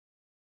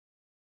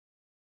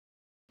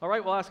All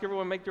right, we'll ask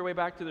everyone to make their way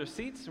back to their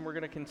seats, and we're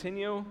going to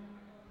continue.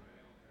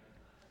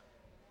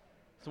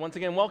 So once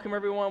again, welcome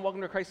everyone.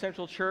 Welcome to Christ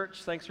Central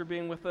Church. Thanks for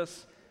being with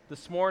us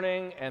this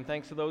morning, and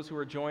thanks to those who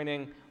are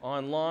joining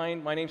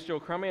online. My name's Joe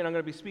Crummey, and I'm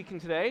going to be speaking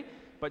today,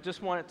 but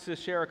just wanted to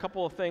share a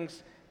couple of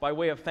things by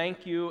way of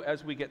thank you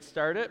as we get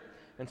started.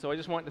 And so I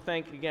just want to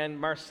thank, again,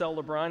 Marcel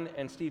Lebrun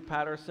and Steve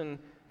Patterson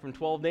from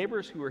 12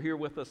 Neighbors who were here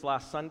with us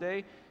last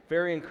Sunday.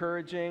 Very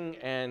encouraging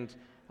and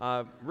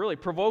really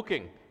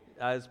provoking,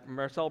 as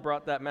Marcel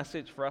brought that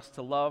message for us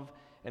to love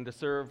and to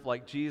serve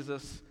like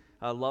Jesus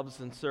loves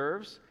and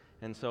serves.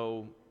 And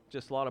so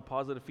just a lot of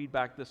positive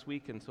feedback this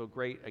week, and so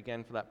great,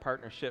 again, for that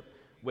partnership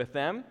with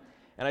them.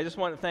 And I just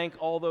want to thank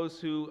all those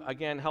who,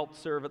 again, helped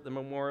serve at the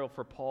memorial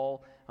for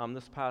Paul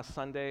this past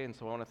Sunday. And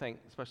so I want to thank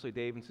especially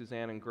Dave and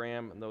Suzanne and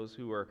Graham and those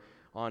who were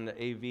on the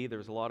AV. There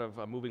was a lot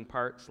of moving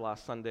parts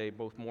last Sunday,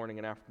 both morning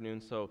and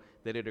afternoon, so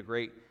they did a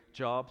great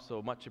job,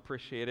 so much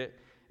appreciated.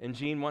 And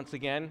Jean, once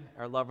again,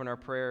 our love and our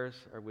prayers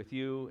are with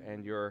you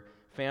and your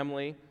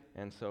family,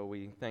 and so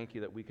we thank you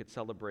that we could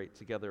celebrate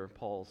together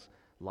Paul's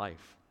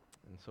life.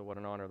 And so what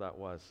an honor that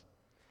was.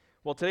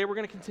 Well, today we're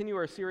going to continue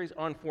our series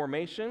on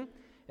formation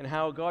and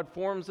how God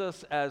forms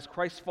us as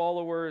Christ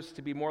followers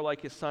to be more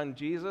like his son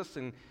Jesus,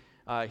 and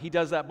he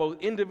does that both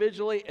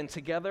individually and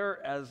together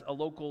as a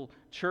local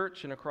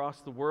church and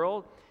across the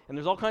world. And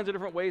there's all kinds of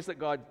different ways that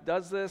God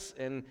does this,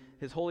 and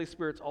his Holy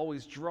Spirit's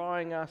always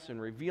drawing us and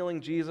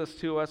revealing Jesus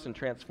to us and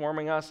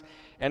transforming us.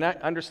 And I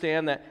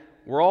understand that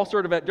we're all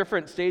sort of at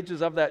different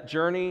stages of that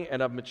journey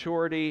and of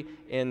maturity,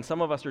 and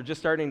some of us are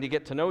just starting to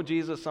get to know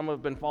Jesus. Some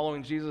have been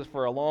following Jesus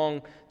for a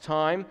long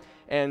time.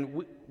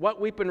 And what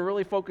we've been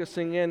really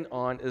focusing in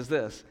on is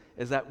this,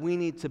 is that we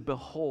need to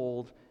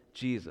behold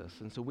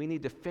Jesus. And so we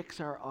need to fix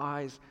our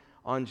eyes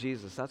on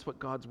Jesus. That's what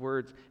God's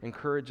word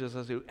encourages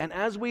us to do. And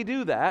as we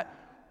do that,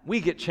 we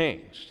get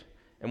changed.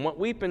 And what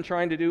we've been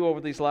trying to do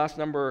over these last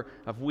number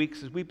of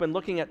weeks is we've been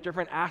looking at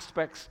different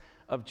aspects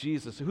of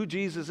Jesus, who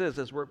Jesus is.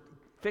 As we're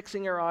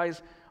fixing our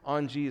eyes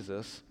on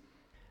Jesus,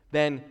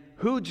 then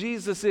who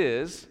Jesus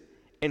is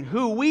and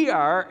who we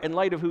are in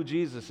light of who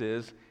Jesus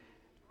is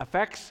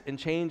affects and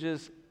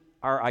changes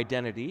our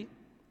identity,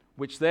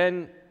 which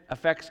then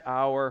affects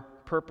our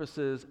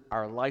purposes,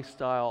 our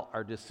lifestyle,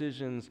 our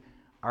decisions,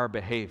 our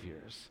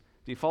behaviors.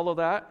 Do you follow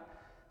that?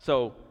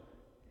 So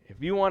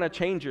if you want to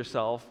change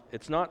yourself,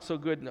 it's not so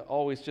good to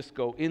always just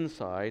go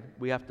inside.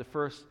 We have to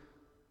first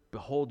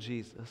behold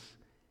Jesus,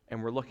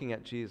 and we're looking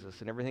at Jesus.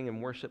 And everything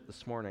in worship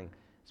this morning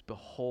is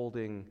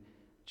beholding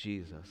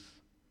Jesus.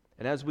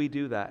 And as we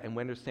do that, and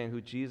we understand who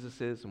Jesus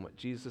is and what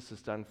Jesus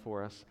has done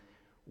for us,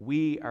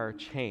 we are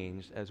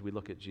changed as we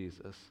look at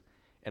Jesus.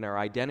 And our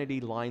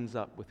identity lines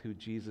up with who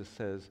Jesus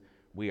says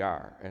we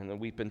are. And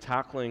we've been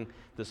tackling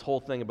this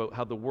whole thing about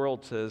how the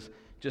world says,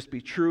 just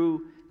be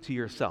true to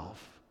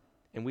yourself.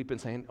 And we've been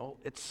saying, oh,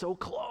 it's so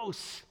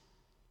close,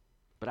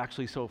 but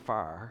actually so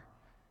far.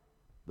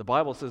 The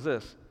Bible says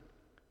this,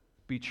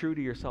 be true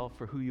to yourself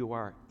for who you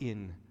are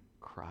in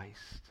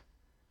Christ,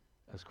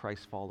 as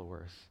Christ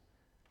followers.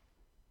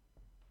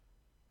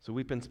 So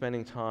we've been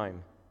spending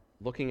time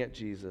looking at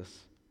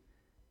Jesus,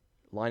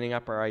 lining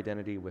up our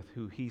identity with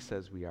who he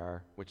says we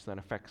are, which then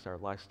affects our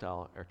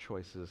lifestyle, our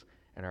choices,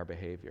 and our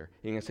behavior.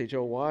 You're going to say,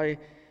 Joe, why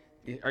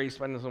are you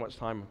spending so much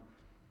time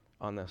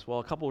on this? Well,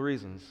 a couple of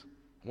reasons.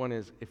 One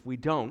is, if we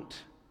don't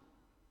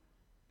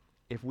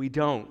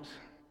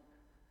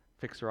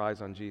fix our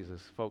eyes on Jesus,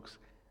 folks,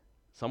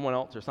 someone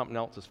else or something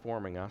else is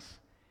forming us,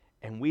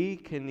 and we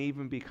can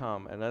even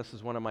become, and this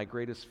is one of my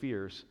greatest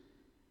fears,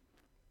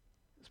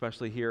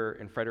 especially here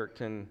in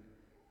Fredericton,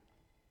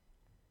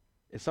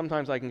 is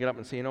sometimes I can get up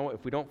and say,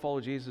 if we don't follow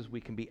Jesus,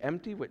 we can be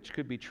empty, which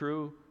could be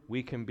true.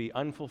 We can be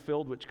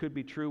unfulfilled, which could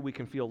be true. We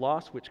can feel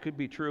lost, which could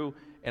be true.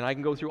 And I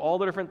can go through all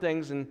the different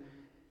things.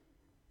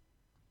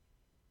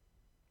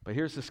 But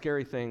here's the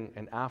scary thing,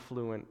 in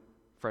affluent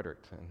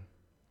Fredericton,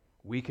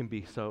 we can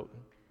be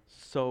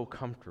so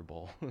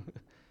comfortable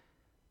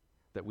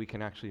that we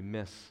can actually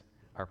miss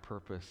our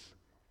purpose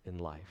in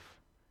life.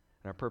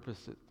 And our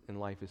purpose in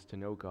life is to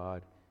know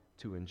God,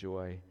 to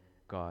enjoy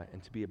God,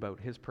 and to be about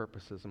his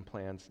purposes and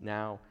plans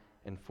now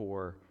and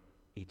for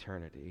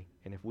eternity.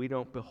 And if we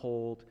don't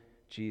behold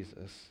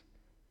Jesus,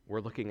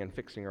 we're looking and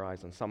fixing our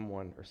eyes on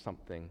someone or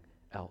something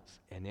else,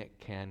 and it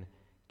can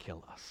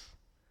kill us.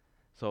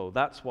 So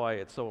that's why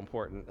it's so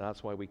important, and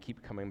that's why we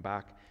keep coming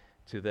back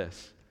to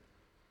this.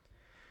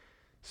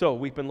 So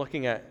we've been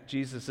looking at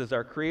Jesus as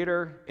our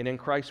creator, and in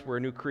Christ we're a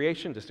new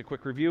creation. Just a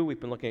quick review. We've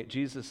been looking at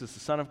Jesus as the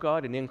Son of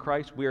God, and in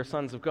Christ we are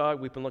sons of God.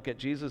 We've been looking at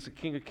Jesus, the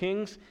King of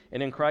Kings,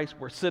 and in Christ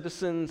we're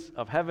citizens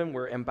of heaven.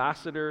 We're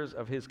ambassadors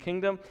of his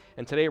kingdom.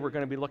 And today we're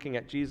going to be looking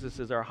at Jesus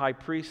as our high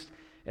priest,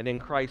 and in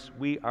Christ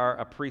we are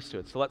a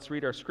priesthood. So let's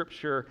read our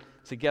scripture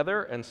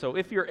together. And so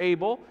if you're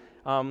able,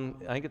 I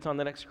think it's on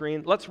the next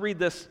screen, let's read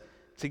this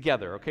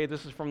together, okay?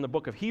 This is from the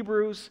book of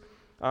Hebrews,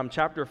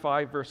 chapter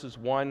 5, verses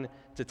 1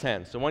 to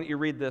 10. So why don't you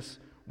read this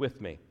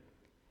with me?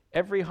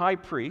 Every high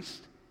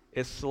priest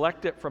is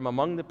selected from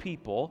among the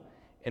people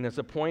and is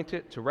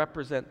appointed to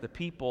represent the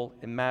people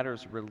in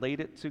matters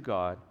related to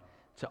God,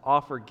 to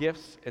offer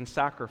gifts and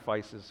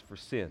sacrifices for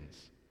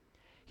sins.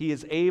 He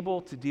is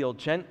able to deal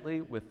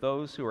gently with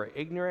those who are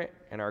ignorant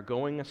and are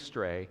going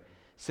astray,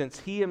 since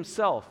he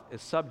himself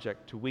is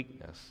subject to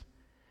weakness.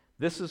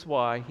 This is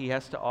why he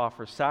has to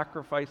offer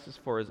sacrifices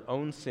for his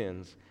own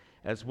sins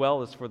as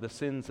well as for the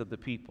sins of the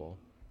people.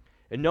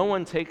 And no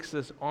one takes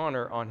this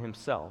honor on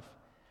himself,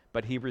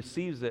 but he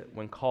receives it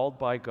when called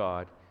by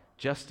God,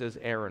 just as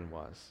Aaron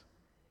was.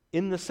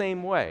 In the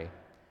same way,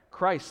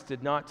 Christ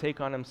did not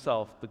take on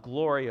himself the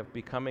glory of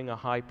becoming a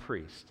high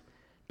priest,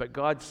 but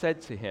God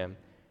said to him,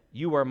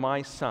 "You are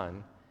my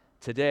son.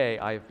 Today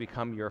I have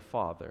become your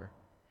father."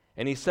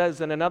 And he says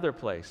in another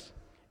place,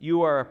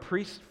 "You are a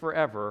priest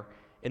forever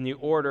in the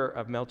order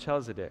of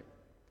Melchizedek."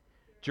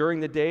 During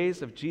the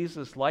days of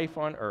Jesus' life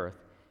on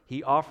earth,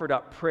 he offered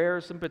up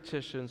prayers and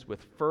petitions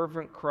with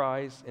fervent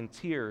cries and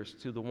tears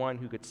to the one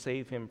who could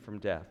save him from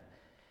death.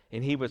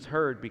 And he was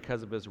heard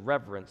because of his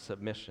reverent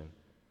submission.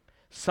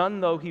 Son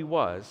though he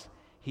was,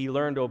 he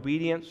learned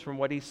obedience from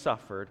what he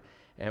suffered,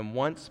 and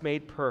once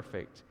made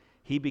perfect,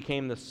 he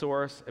became the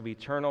source of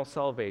eternal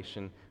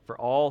salvation for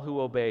all who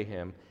obey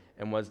him,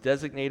 and was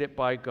designated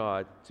by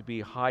God to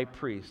be high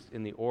priest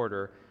in the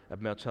order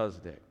of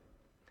Melchizedek.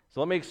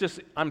 So let me just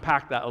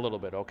unpack that a little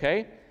bit,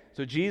 okay?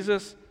 So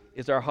Jesus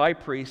is our high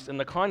priest. In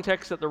the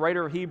context that the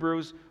writer of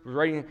Hebrews was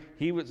writing,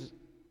 he was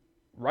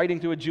writing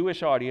to a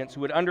Jewish audience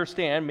who would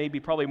understand, maybe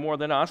probably more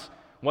than us,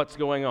 what's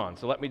going on.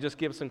 So let me just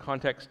give some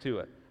context to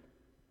it.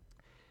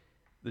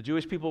 The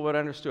Jewish people would have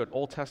understood,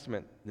 Old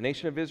Testament, the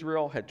nation of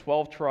Israel had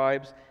 12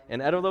 tribes,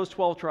 and out of those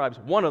 12 tribes,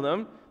 one of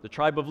them, the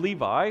tribe of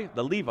Levi,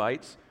 the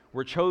Levites,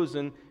 were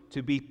chosen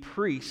to be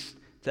priests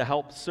to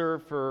help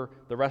serve for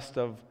the rest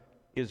of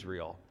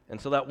Israel. And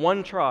so that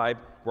one tribe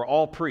were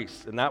all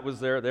priests, and that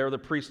was they're the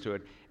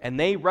priesthood, and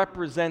they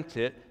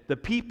represented the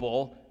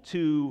people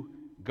to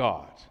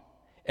God.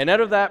 And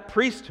out of that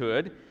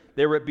priesthood,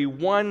 there would be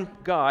one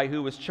guy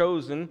who was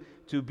chosen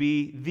to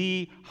be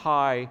the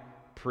high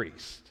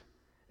priest.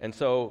 And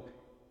so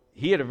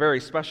he had a very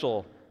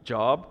special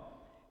job,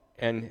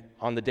 and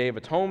on the Day of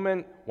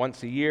Atonement,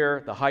 once a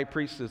year, the high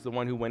priest is the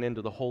one who went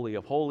into the Holy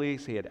of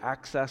Holies. He had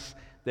access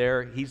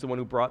there. He's the one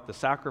who brought the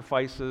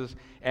sacrifices,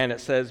 and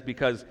it says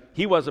because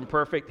he wasn't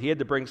perfect, he had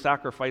to bring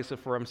sacrifices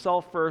for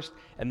himself first,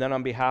 and then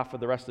on behalf of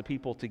the rest of the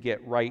people to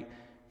get right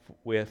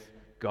with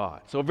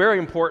God. So a very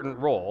important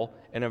role,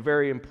 and a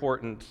very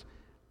important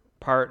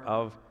part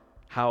of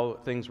how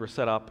things were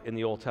set up in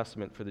the Old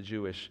Testament for the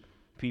Jewish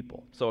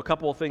people. So a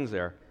couple of things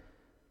there.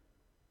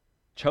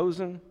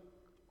 Chosen,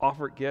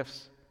 offered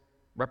gifts,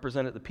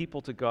 represented the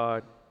people to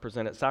God,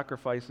 presented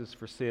sacrifices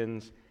for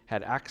sins,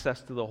 had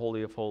access to the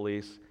Holy of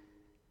Holies.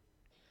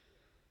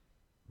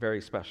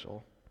 Very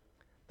special.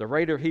 The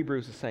writer of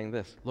Hebrews is saying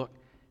this. Look,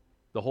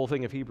 the whole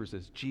thing of Hebrews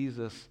is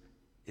Jesus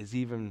is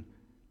even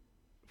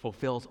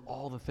fulfills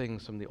all the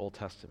things from the Old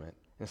Testament.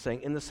 And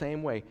saying in the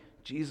same way,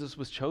 Jesus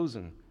was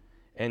chosen.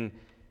 And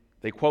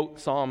they quote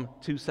Psalm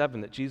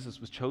 2:7 that Jesus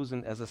was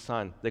chosen as a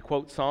son. They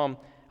quote Psalm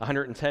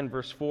 110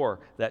 verse 4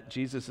 that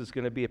Jesus is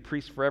going to be a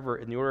priest forever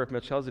in the order of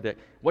Melchizedek.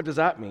 What does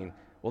that mean?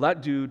 Well,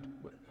 that dude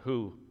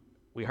who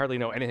we hardly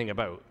know anything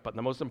about, but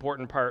the most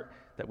important part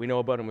that we know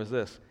about him was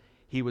this.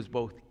 He was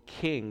both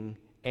king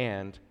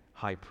and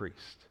high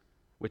priest,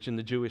 which in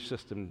the Jewish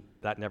system,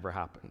 that never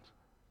happened.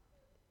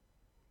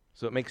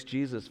 So it makes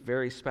Jesus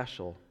very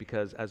special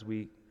because, as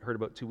we heard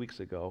about 2 weeks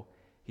ago,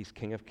 he's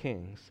King of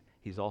Kings.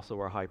 He's also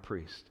our high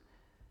priest.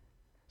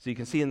 So you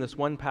can see in this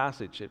one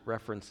passage, it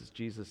references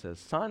Jesus as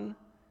son,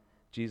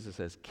 Jesus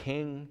as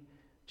king,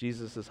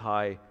 Jesus as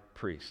high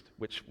priest,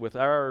 which with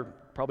our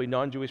probably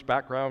non-Jewish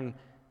background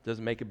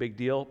doesn't make a big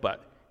deal,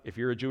 but if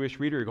you're a Jewish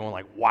reader, you're going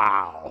like,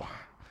 wow,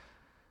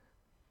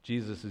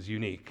 Jesus is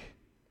unique.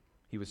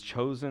 He was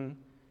chosen,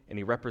 and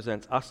he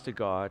represents us to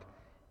God.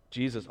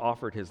 Jesus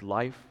offered his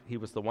life. He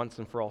was the once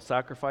and for all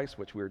sacrifice,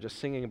 which we were just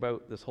singing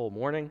about this whole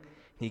morning.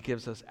 He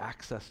gives us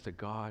access to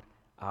God,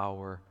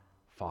 our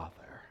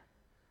Father.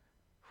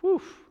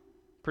 Whew,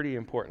 pretty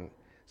important.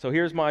 So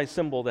here's my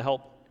symbol to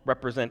help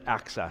represent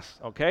access,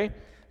 okay?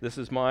 This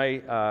is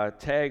my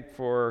tag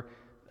for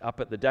up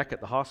at the deck at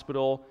the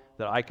hospital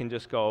that I can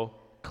just go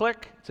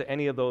click to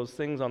any of those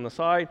things on the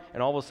side,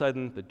 and all of a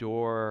sudden the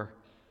door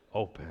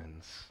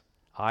opens.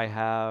 I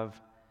have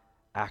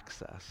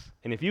access.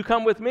 And if you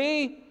come with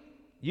me,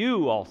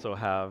 you also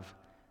have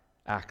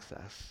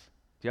access.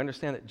 Do you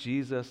understand that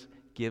Jesus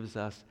gives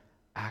us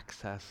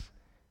access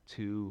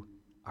to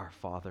our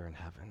Father in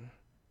heaven?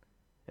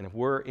 And if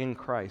we're in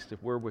Christ,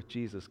 if we're with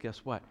Jesus, guess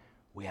what?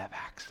 We have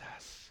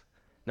access.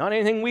 Not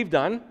anything we've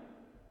done.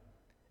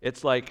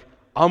 It's like,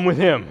 I'm with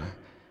him.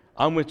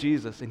 I'm with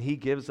Jesus, and he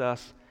gives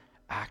us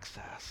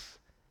access.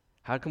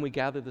 How can we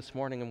gather this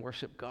morning and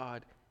worship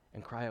God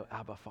and cry out,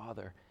 Abba,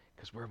 Father?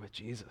 Because we're with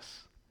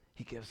Jesus.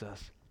 He gives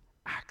us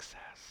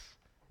access.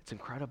 It's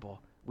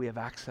incredible. We have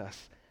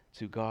access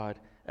to God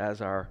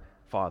as our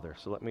Father.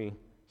 So let me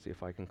see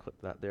if I can clip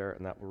that there,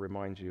 and that will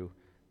remind you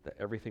that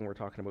everything we're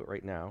talking about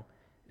right now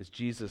is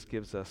Jesus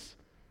gives us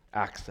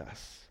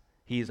access.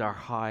 He's our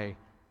high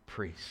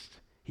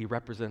priest. He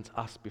represents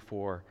us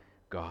before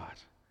God.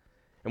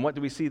 And what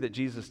do we see that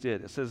Jesus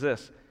did? It says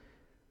this,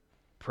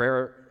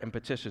 prayer and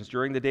petitions.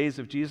 During the days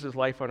of Jesus'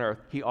 life on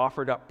earth, he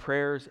offered up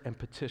prayers and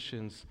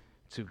petitions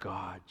to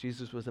God.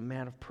 Jesus was a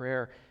man of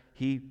prayer.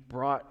 He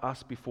brought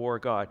us before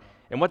God.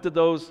 And what did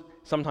those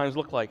sometimes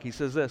look like? He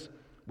says this,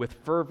 with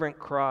fervent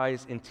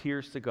cries and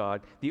tears to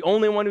God, the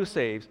only one who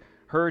saves,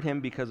 heard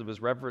him because of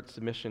his reverent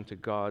submission to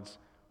God's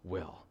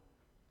will.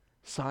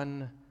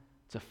 Son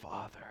to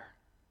Father.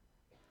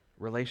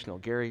 Relational.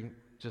 Gary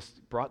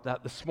just brought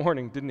that this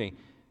morning, didn't he?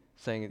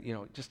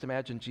 Saying, just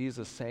imagine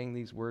Jesus saying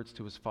these words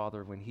to his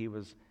Father when he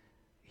was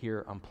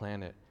here on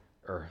planet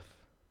Earth.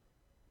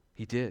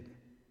 He did.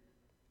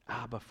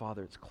 Abba,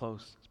 Father, it's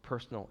close, it's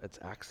personal, it's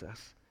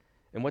access.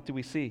 And what do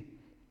we see?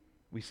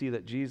 We see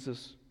that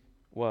Jesus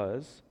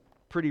was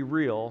pretty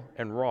real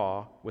and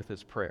raw with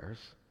his prayers.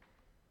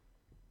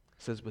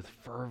 It says with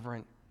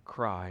fervent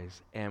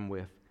cries and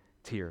with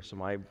tears. So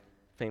my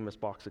famous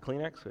box of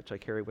Kleenex, which I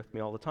carry with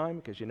me all the time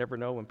because you never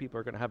know when people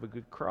are going to have a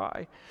good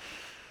cry.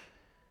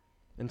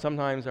 And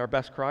sometimes our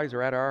best cries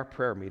are at our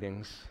prayer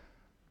meetings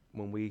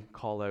when we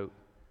call out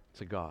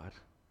to God.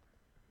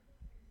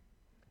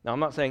 Now, I'm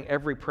not saying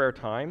every prayer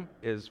time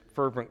is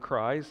fervent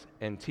cries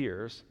and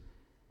tears,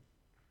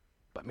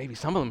 but maybe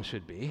some of them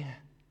should be.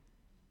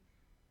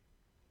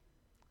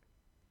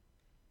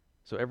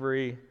 So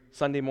every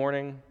Sunday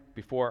morning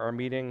before our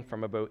meeting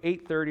from about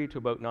 8:30 to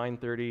about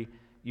 9:30,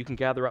 you can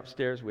gather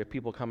upstairs. We have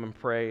people come and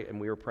pray, and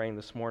we were praying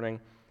this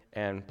morning,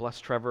 and bless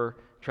Trevor.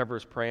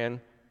 Trevor's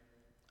praying,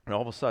 and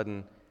all of a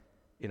sudden,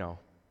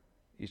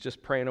 he's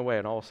just praying away,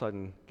 and all of a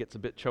sudden gets a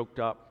bit choked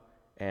up,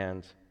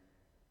 and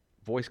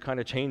voice kind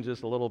of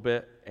changes a little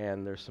bit,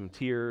 and there's some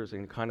tears,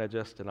 and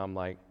and I'm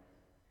like,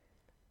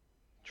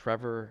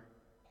 Trevor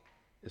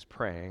is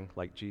praying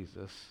like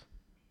Jesus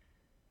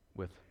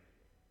with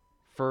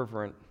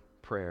fervent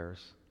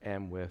prayers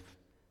and with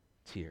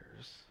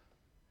tears.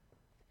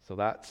 So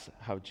that's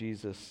how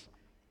Jesus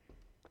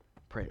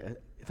prayed.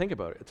 Think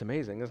about it. It's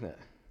amazing, isn't it?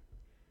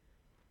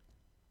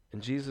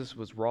 And Jesus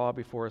was raw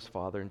before his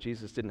Father, and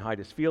Jesus didn't hide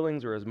his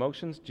feelings or his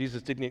emotions.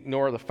 Jesus didn't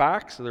ignore the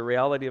facts or the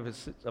reality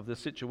of the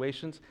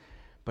situations,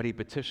 but he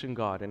petitioned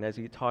God. And as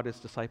he taught his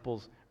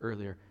disciples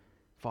earlier,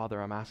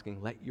 Father, I'm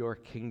asking, let your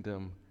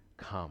kingdom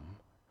come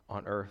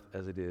on earth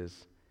as it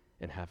is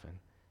in heaven.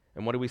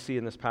 And what do we see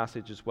in this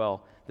passage as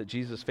well? That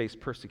Jesus faced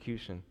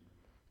persecution.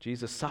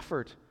 Jesus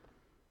suffered.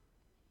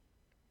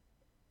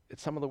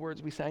 It's some of the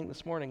words we sang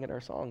this morning in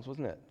our songs,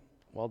 wasn't it?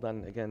 Well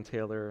done again,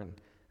 Taylor and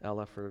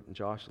Ella and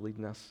Josh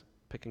leading us,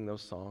 picking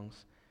those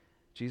songs.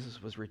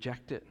 Jesus was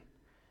rejected.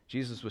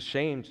 Jesus was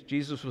shamed.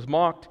 Jesus was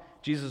mocked.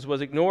 Jesus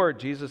was ignored.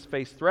 Jesus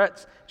faced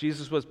threats.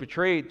 Jesus was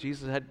betrayed.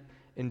 Jesus had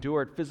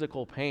endured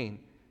physical pain.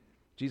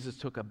 Jesus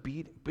took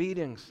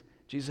beatings.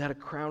 Jesus had a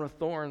crown of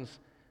thorns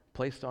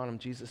placed on him.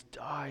 Jesus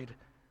died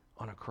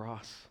on a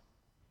cross.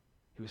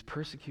 He was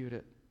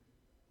persecuted.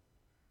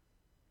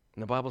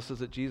 And the Bible says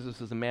that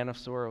Jesus is a man of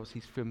sorrows.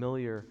 He's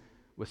familiar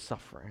with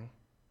suffering.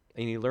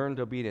 And he learned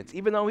obedience.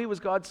 Even though he was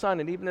God's son,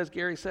 and even as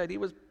Gary said, he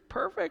was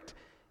perfect.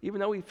 Even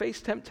though he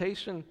faced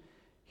temptation,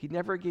 he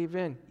never gave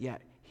in.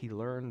 Yet he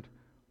learned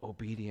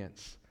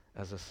obedience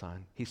as a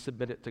son. He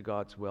submitted to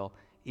God's will,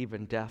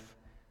 even death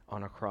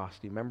on a cross.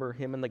 Do you remember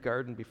him in the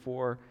garden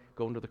before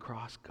going to the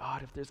cross?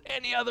 God, if there's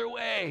any other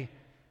way,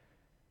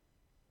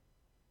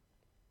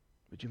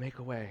 would you make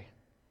a way?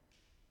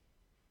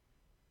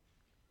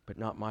 But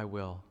not my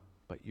will,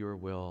 but your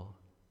will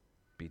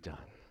be done.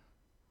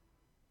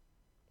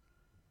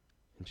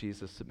 And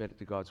Jesus submitted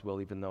to God's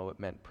will even though it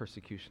meant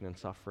persecution and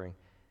suffering.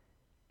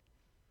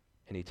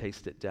 And he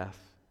tasted death.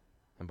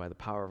 And by the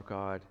power of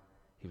God,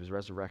 he was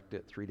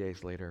resurrected 3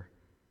 days later.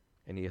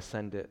 And he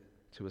ascended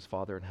to his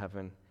Father in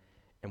heaven.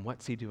 And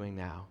what's he doing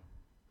now?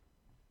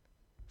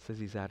 It says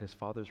he's at his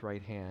Father's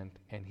right hand,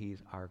 and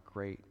he's our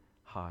great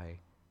high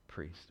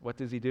priest. What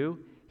does he do?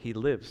 He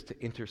lives to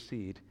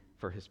intercede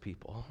for his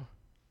people.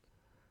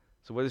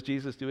 So what is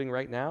Jesus doing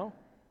right now?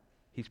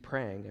 He's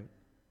praying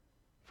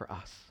for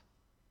us.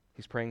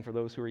 He's praying for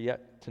those who are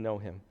yet to know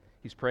him.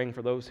 He's praying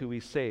for those who he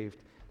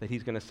saved, that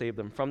he's going to save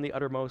them from the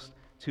uttermost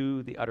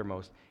to the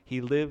uttermost.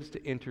 He lives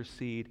to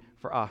intercede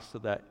for us so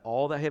that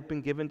all that have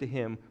been given to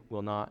him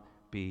will not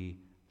be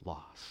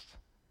lost.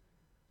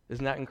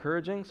 Isn't that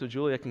encouraging? So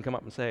Julia can come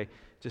up and say,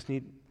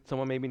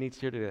 someone maybe needs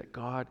to hear today that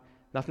God,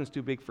 nothing's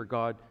too big for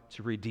God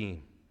to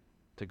redeem.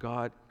 To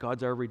God,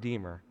 God's our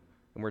Redeemer.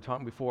 And we were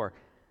talking before,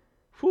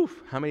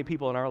 how many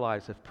people in our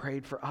lives have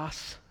prayed for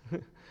us?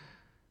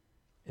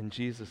 And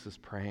Jesus is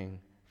praying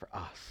for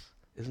us.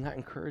 Isn't that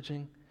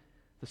encouraging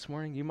this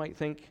morning? You might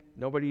think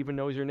nobody even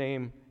knows your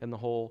name in the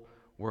whole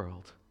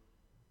world.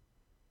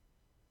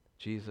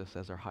 Jesus,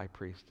 as our high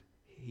priest,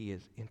 he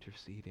is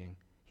interceding.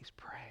 He's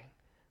praying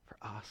for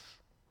us.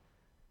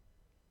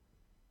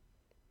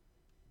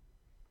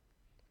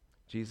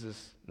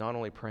 Jesus not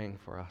only praying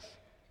for us,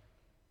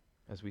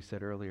 as we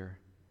said earlier,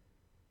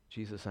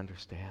 Jesus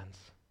understands.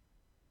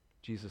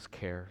 Jesus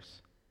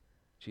cares.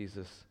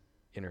 Jesus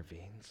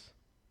intervenes.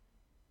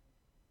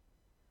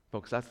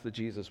 Folks, that's the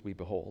Jesus we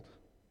behold.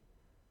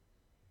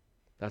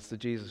 That's the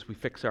Jesus we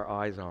fix our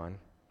eyes on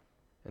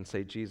and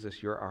say,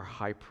 Jesus, you're our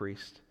high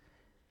priest.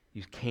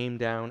 You came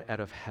down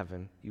out of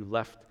heaven. You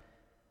left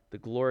the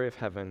glory of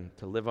heaven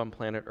to live on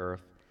planet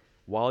Earth.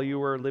 While you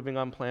were living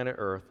on planet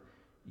Earth,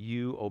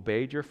 you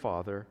obeyed your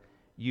Father.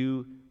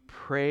 You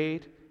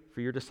prayed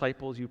for your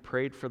disciples. You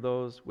prayed for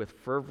those with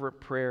fervent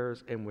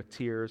prayers and with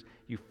tears.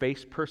 You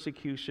faced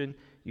persecution.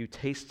 You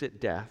tasted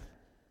death.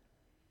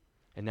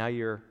 And now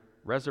you're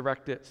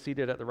resurrected,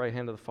 seated at the right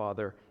hand of the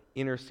Father,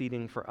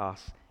 interceding for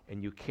us.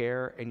 And you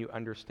care and you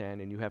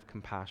understand and you have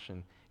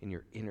compassion and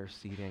you're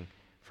interceding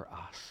for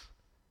us.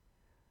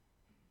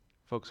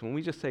 Folks, when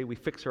we just say we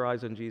fix our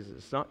eyes on Jesus,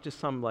 it's not just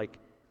some like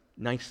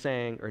nice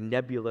saying or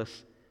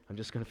nebulous, I'm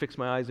just going to fix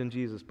my eyes on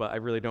Jesus, but I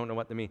really don't know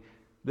what to mean.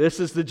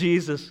 This is the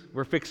Jesus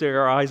we're fixing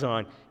our eyes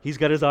on. He's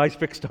got his eyes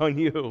fixed on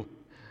you.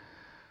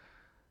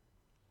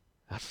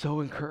 That's so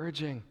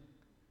encouraging.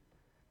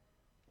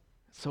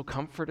 It's so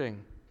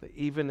comforting that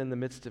even in the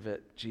midst of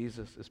it,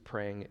 Jesus is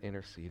praying and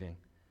interceding.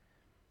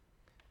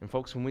 And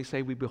folks, when we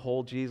say we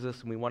behold Jesus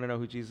and we want to know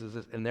who Jesus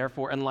is, and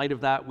therefore in light of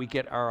that, we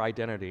get our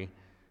identity.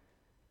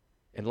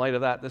 In light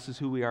of that, this is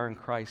who we are in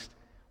Christ.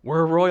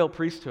 We're a royal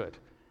priesthood.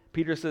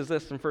 Peter says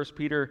this in 1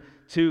 Peter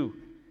 2.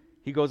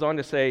 He goes on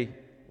to say,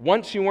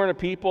 once you weren't a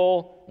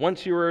people,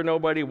 once you were a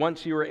nobody,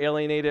 once you were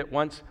alienated,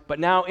 but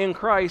now in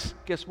Christ,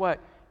 guess what?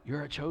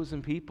 You're a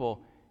chosen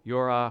people.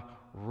 You're a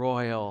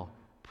royal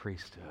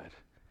priesthood.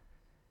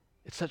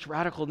 It's such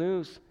radical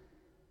news.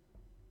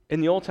 In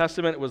the Old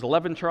Testament, it was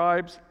 11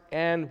 tribes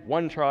and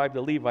one tribe,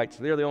 the Levites.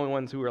 They're the only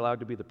ones who were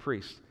allowed to be the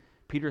priests.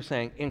 Peter's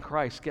saying, in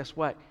Christ, guess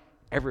what?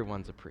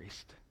 Everyone's a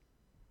priest.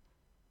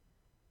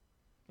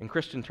 In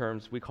Christian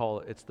terms, we call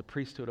it's the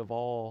priesthood of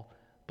all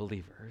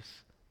believers.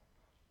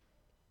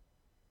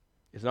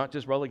 It's not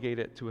just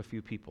relegated to a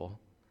few people.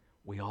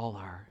 We all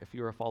are. If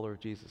you're a follower of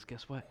Jesus,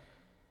 guess what?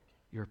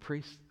 You're a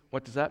priest.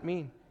 What does that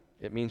mean?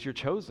 It means you're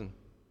chosen.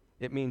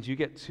 It means you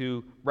get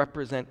to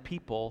represent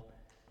people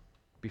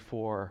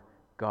before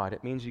God.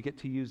 It means you get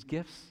to use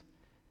gifts.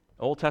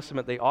 Old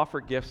Testament, they offer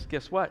gifts.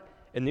 Guess what?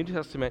 In the New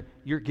Testament,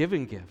 you're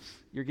given gifts.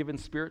 You're given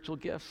spiritual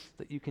gifts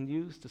that you can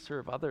use to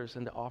serve others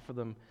and to offer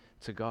them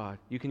to God.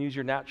 You can use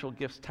your natural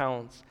gifts,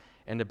 talents,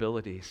 and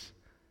abilities.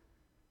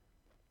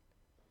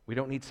 We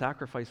don't need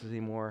sacrifices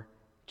anymore.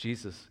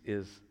 Jesus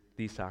is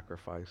the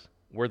sacrifice.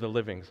 We're the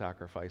living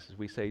sacrifices.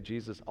 We say,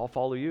 Jesus, I'll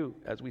follow you,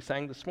 as we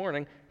sang this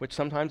morning, which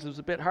sometimes was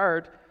a bit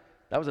hard.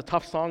 That was a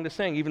tough song to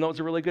sing, even though it's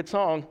a really good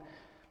song.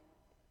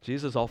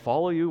 Jesus, I'll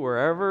follow you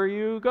wherever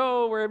you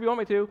go, wherever you want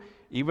me to,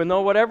 even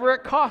though whatever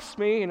it costs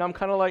me. And I'm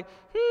kind of like,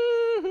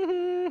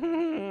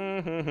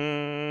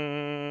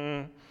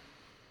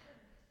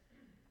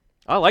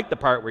 I like the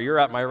part where you're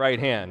at my right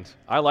hand.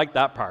 I like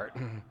that part.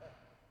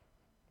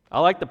 I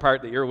like the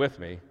part that you're with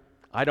me.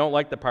 I don't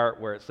like the part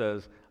where it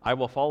says, I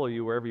will follow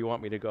you wherever you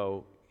want me to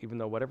go, even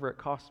though whatever it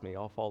costs me,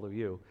 I'll follow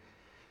you.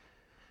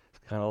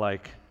 It's kind of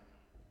like,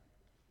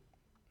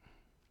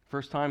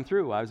 first time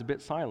through, I was a bit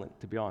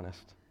silent, to be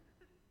honest.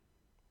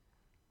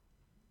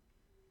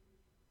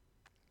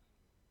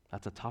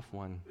 That's a tough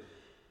one.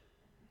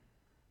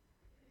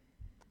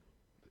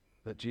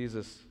 That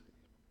Jesus,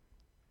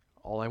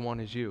 all I want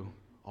is you.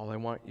 All I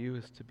want you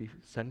is to be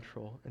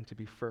central and to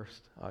be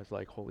first. I was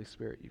like, Holy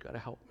Spirit, you got to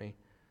help me.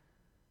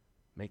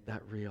 Make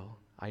that real.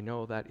 I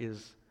know that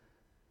is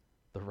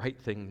the right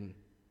thing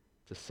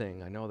to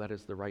sing. I know that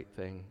is the right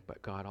thing.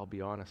 But God, I'll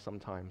be honest,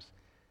 sometimes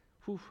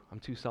I'm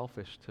too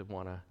selfish to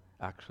want to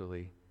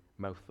actually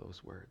mouth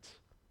those words.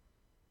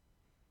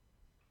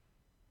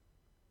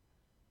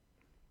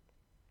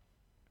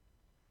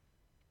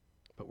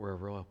 But we're a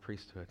royal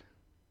priesthood.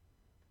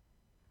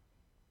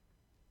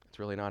 It's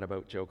really not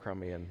about Joe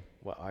Crummy and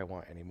what I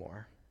want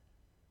anymore.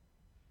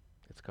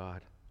 It's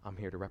God. I'm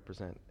here to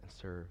represent and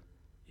serve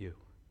you.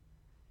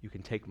 You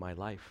can take my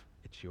life.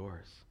 It's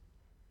yours.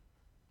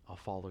 I'll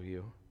follow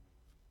you.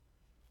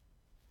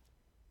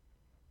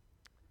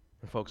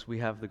 And folks, we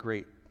have the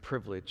great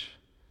privilege,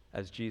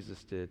 as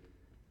Jesus did,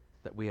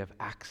 that we have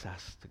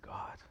access to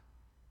God.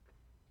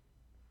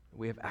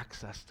 We have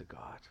access to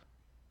God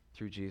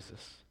through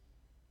Jesus.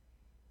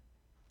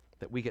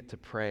 That we get to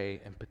pray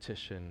and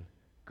petition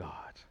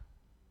God.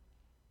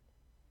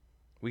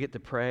 We get to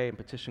pray and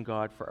petition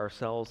God for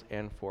ourselves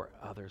and for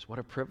others. What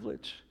a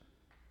privilege.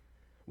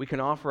 We can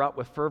offer up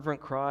with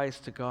fervent cries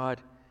to God.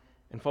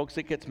 And folks,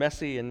 it gets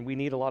messy and we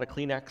need a lot of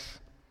Kleenex.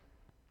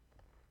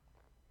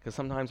 Because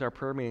sometimes our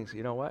prayer meetings,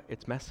 you know what?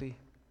 It's messy.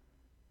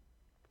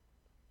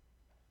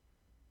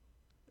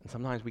 And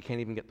sometimes we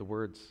can't even get the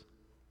words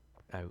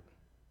out.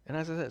 And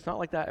as I said, it's not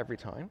like that every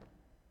time.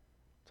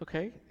 It's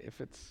okay if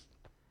it's...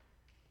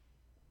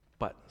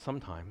 But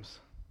sometimes...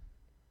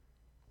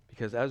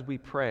 Because as we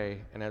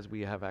pray and as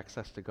we have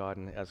access to God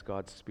and as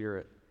God's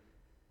Spirit,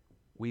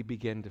 we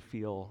begin to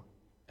feel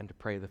and to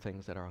pray the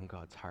things that are on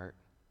God's heart.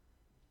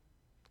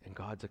 And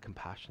God's a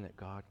compassionate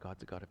God.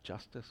 God's a God of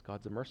justice.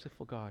 God's a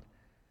merciful God.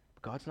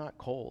 But God's not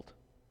cold.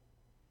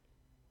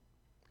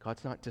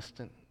 God's not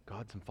distant.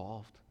 God's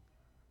involved.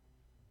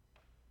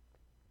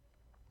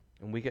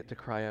 And we get to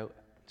cry out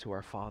to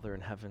our Father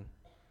in heaven.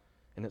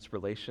 and it's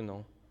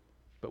relational.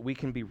 But we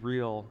can be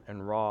real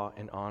and raw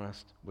and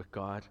honest with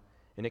God,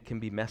 and it can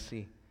be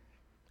messy.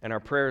 And our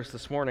prayers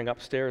this morning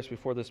upstairs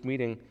before this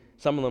meeting,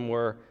 some of them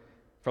were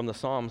from the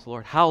Psalms.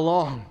 Lord, how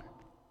long?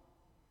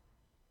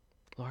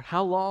 Lord,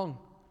 how long?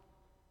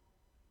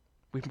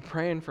 We've been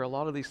praying for a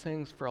lot of these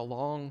things for a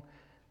long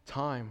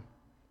time.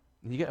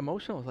 And you get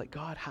emotional. It's like,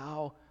 God,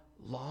 how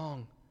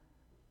long?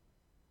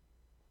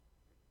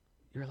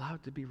 You're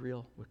allowed to be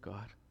real with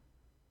God.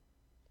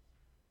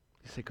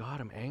 You say, God,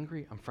 I'm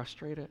angry. I'm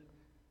frustrated.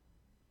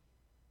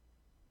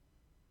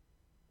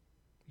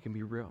 You can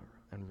be real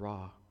and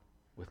raw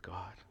with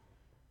God.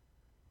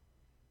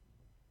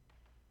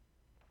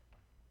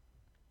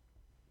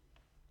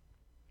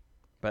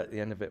 But at the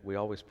end of it, we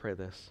always pray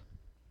this,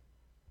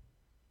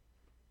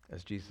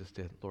 as Jesus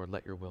did, Lord,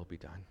 let your will be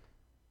done.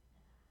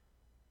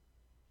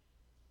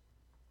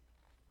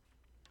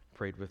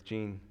 Prayed with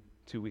Jean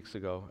 2 weeks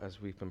ago as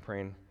we've been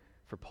praying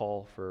for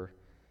Paul for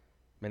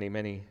many,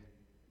 many,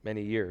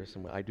 many years.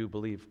 And I do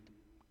believe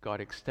God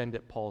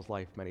extended Paul's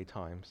life many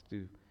times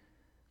due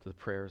to the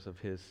prayers of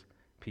his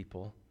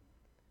people.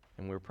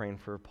 And we were praying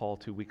for Paul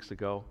 2 weeks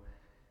ago.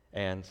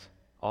 And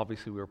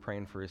obviously we were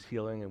praying for his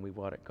healing, and we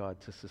wanted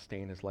God to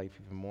sustain his life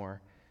even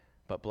more.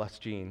 But bless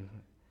Jean.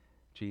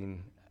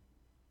 Jean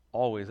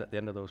always at the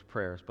end of those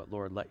prayers, but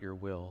Lord, let your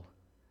will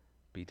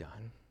be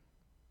done.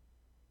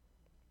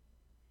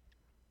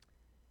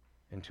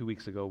 And 2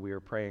 weeks ago, we were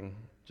praying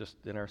just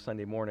in our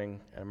Sunday morning.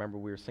 And I remember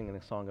we were singing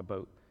a song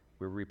about,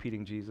 we were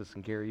repeating Jesus.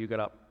 And Gary, you got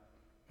up,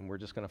 and we're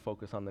just going to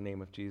focus on the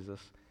name of Jesus.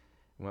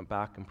 We went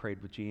back and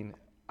prayed with Jean.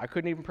 I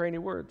couldn't even pray any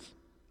words.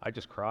 I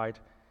just cried.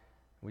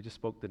 We just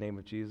spoke the name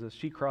of Jesus.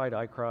 She cried,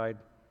 I cried.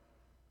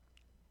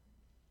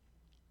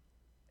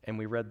 And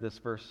we read this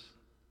verse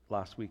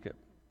last week at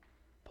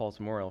Paul's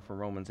memorial from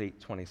Romans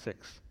 8:26.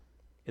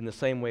 In the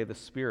same way, the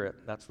Spirit,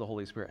 that's the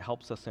Holy Spirit,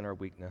 helps us in our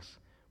weakness.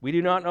 We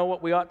do not know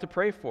what we ought to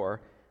pray for,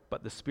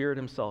 but the Spirit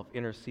himself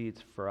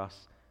intercedes for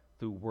us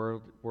through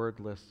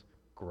wordless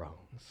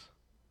groans.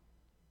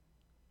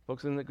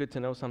 Folks, isn't it good to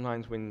know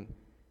sometimes when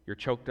you're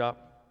choked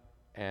up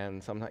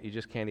and sometimes you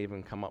just can't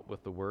even come up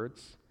with the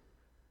words?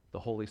 The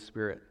Holy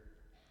Spirit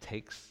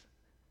takes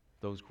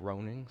those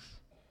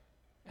groanings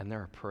and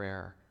they're a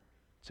prayer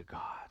to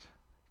God.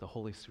 The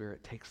Holy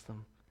Spirit takes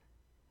them.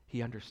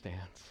 He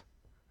understands.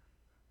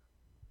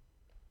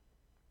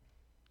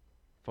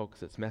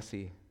 Folks, it's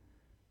messy,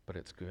 but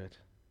it's good.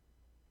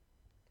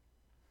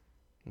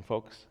 And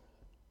folks,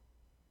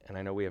 and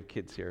I know we have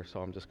kids here,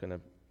 so I'm just going to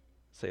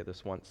say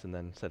this once and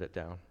then set it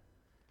down.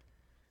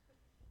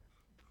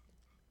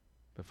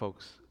 But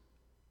folks,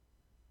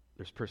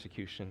 there's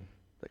persecution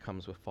that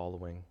comes with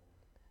following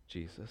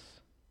Jesus.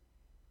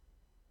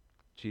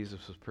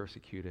 Jesus was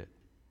persecuted.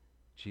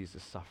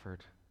 Jesus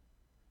suffered.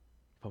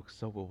 Folks,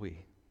 so will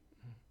we.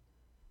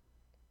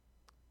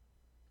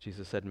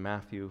 Jesus said in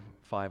Matthew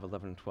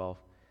 5:11-12,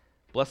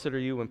 "Blessed are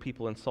you when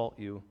people insult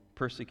you,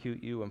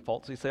 persecute you, and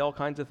falsely say all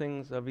kinds of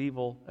things of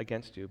evil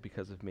against you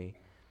because of me.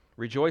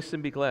 Rejoice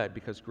and be glad,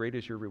 because great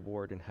is your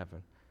reward in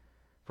heaven.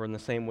 For in the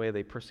same way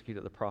they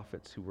persecuted the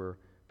prophets who were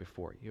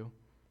before you."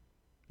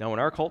 Now in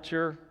our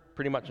culture,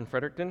 pretty much in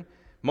Fredericton,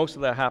 most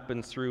of that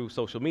happens through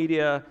social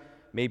media,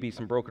 maybe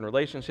some broken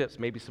relationships,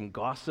 maybe some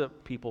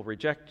gossip. People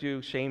reject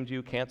you, shamed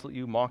you, canceled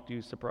you, mocked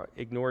you,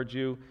 ignored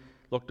you,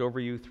 looked over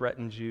you,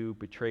 threatened you,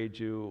 betrayed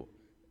you.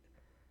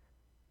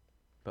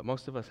 But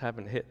most of us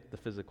haven't hit the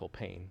physical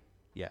pain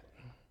yet.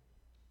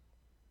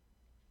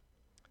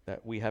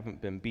 That we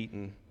haven't been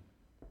beaten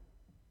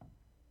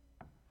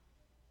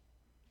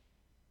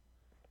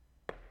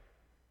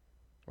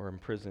or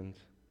imprisoned.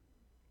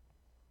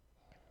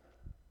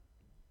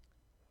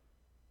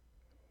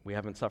 We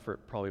haven't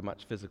suffered probably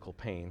much physical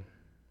pain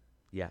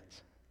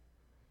yet.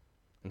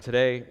 And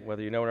today,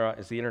 whether you know it or not,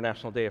 is the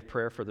International Day of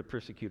Prayer for the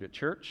Persecuted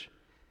Church.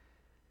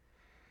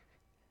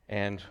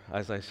 And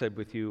as I said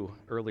with you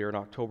earlier in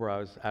October, I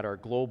was at our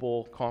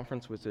global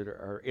conference with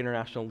our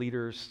international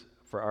leaders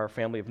for our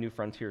family of New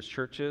Frontiers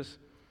churches.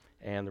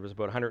 And there was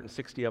about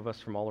 160 of us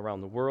from all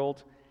around the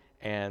world.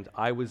 And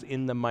I was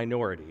in the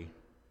minority.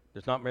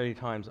 There's not many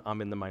times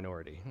I'm in the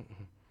minority.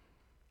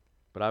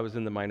 But I was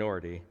in the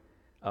minority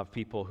of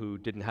people who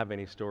didn't have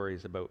any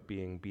stories about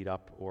being beat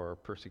up or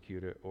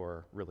persecuted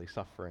or really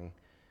suffering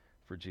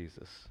for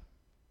Jesus.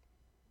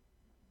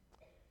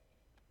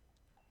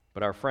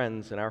 But our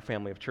friends and our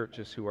family of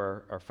churches who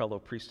are our fellow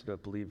priesthood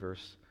of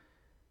believers,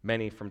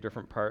 many from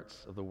different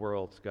parts of the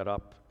world, got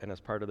up and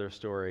as part of their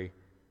story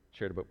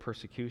shared about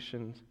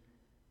persecution,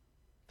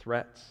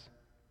 threats,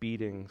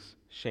 beatings,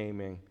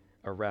 shaming,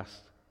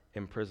 arrest,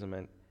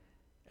 imprisonment,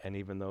 and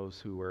even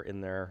those who were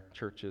in their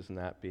churches and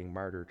that being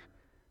martyred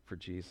for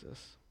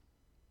Jesus.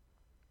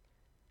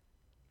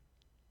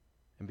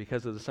 And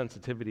because of the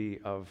sensitivity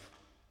of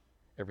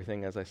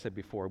everything, as I said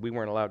before, we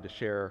weren't allowed to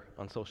share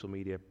on social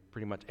media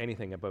pretty much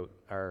anything about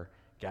our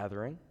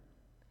gathering.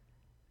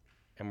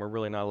 And we're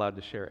really not allowed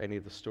to share any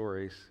of the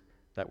stories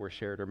that were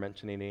shared or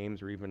mention any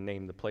names or even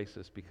name the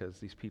places, because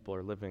these people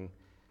are living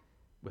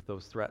with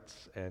those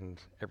threats and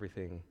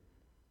everything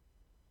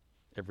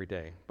every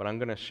day. But I'm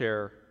going to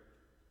share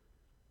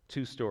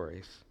two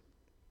stories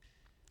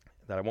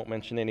that I won't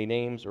mention any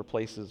names or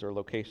places or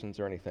locations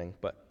or anything,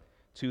 but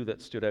two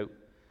that stood out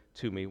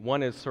to me.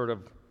 One is sort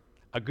of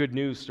a good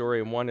news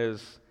story, and one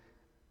is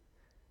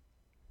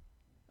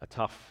a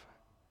tough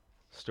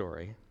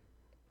story.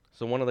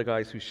 So one of the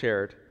guys who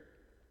shared,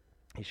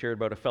 he shared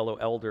about a fellow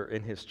elder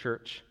in his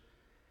church,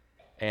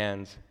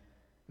 and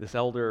this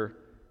elder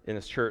in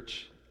his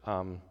church,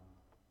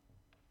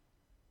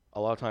 a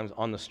lot of times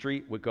on the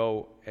street, would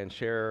go and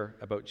share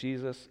about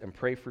Jesus and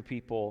pray for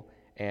people,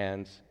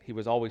 and he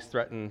was always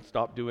threatened,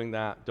 stop doing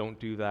that, don't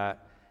do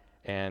that,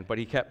 but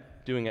he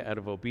kept doing it out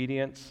of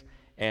obedience.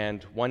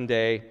 And one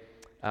day,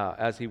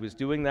 as he was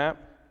doing that,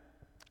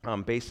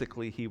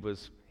 basically he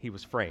was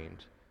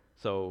framed.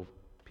 So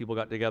people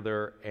got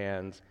together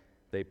and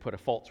they put a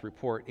false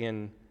report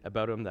in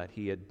about him that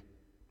he had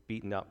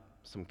beaten up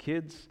some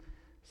kids.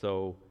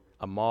 So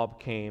a mob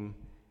came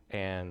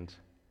and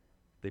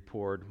they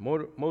poured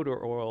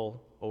motor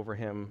oil over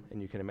him,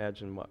 and you can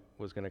imagine what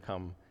was going to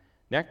come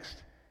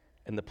next.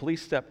 And the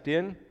police stepped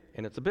in,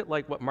 and it's a bit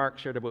like what Mark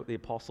shared about the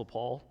Apostle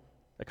Paul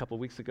a couple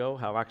weeks ago,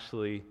 how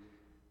actually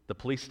the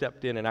police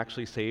stepped in and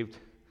actually saved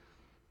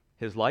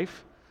his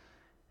life,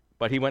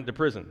 but he went to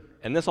prison.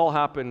 And this all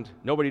happened,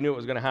 nobody knew it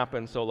was going to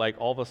happen, so like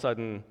all of a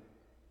sudden,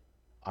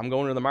 I'm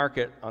going to the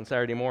market on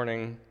Saturday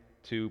morning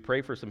to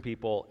pray for some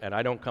people, and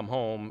I don't come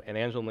home, and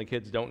Angela and the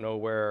kids don't know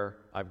where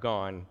I've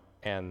gone,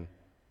 and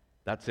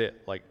that's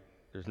it. Like,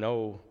 there's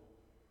no...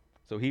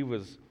 So he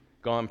was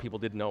gone, people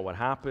didn't know what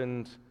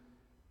happened,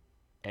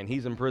 and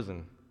he's in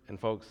prison. And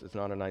folks, it's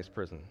not a nice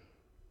prison.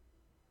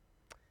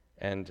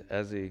 And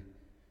as he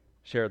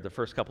shared the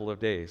first couple of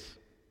days,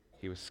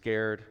 he was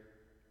scared,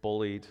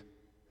 bullied,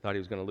 thought he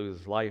was going to lose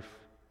his life,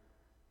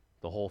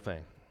 the whole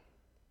thing.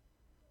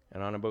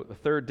 And on about the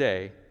third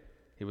day,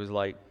 he was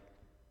like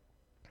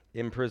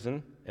in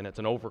prison, and it's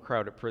an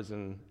overcrowded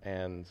prison,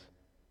 and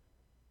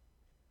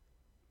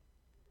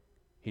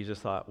he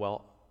just thought,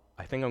 well,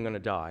 I think I'm going to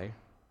die,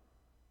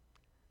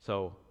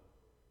 so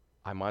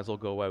I might as well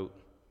go out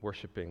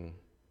worshiping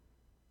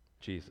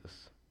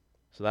Jesus.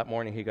 So that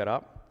morning he got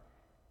up,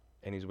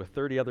 and he's with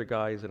 30 other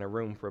guys in a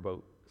room for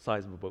about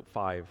size of about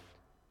 5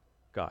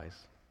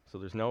 guys. So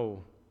there's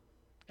no,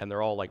 and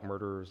they're all like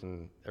murderers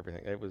and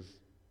everything. It was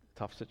a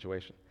tough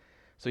situation.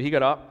 So he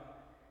got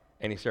up,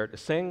 and he started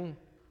to sing,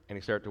 and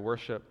he started to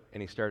worship,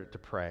 and he started to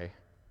pray.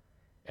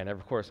 And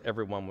of course,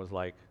 everyone was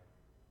like,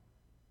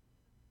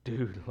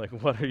 dude, like,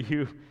 what are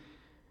you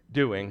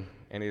doing?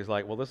 And he's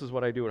like, well, this is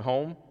what I do at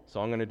home,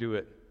 so I'm going to do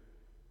it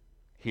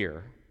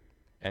here.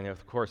 And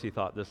of course, he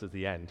thought, this is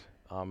the end.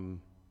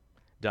 I'm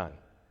done.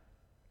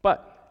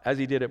 But as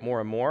he did it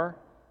more and more,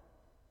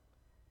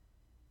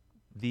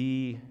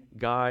 the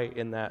guy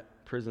in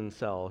that prison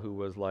cell who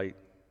was like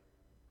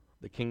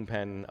the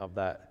kingpin of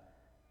that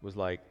was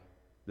like,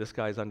 this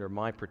guy's under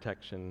my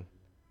protection,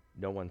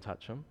 no one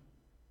touch him.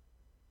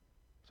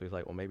 So he's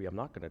like, well, maybe I'm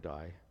not going to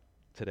die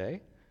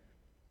today.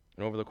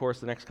 And over the course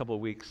of the next couple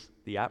of weeks,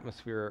 the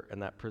atmosphere in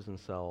that prison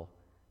cell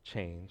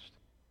changed.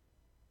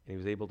 And he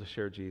was able to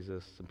share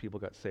Jesus. Some people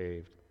got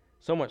saved.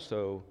 So much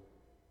so,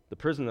 the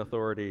prison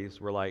authorities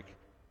were like,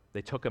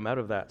 they took him out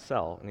of that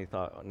cell, and he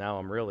thought, now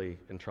I'm really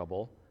in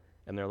trouble.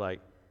 And they're like,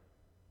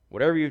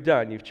 whatever you've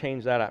done, you've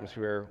changed that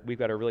atmosphere. We've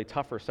got a really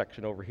tougher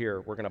section over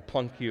here. We're going to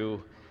plunk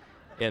you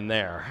in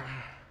there.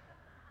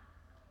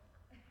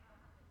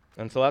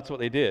 And so that's what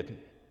they did.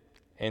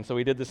 And so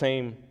he did the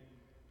same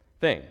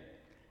thing.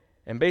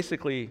 And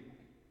basically,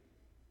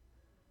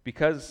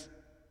 because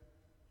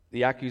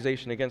the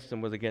accusation against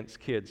him was against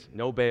kids,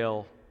 no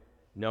bail,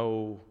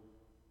 no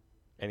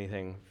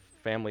anything,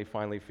 family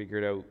finally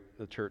figured out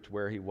the church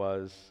where he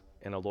was,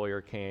 and a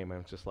lawyer came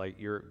and was just like,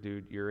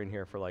 you're in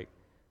here for like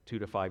 2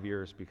 to 5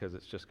 years because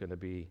it's just going to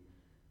be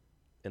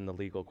in the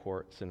legal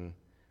courts, and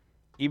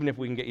even if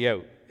we can get you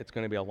out, it's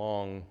going to be a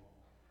long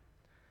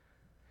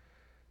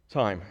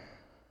time.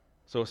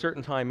 So a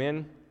certain time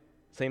in,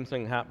 same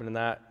thing happened in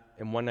that,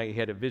 and one night he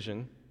had a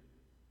vision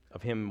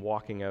of him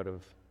walking out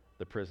of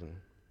the prison.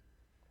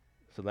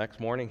 So the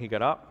next morning he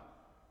got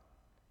up.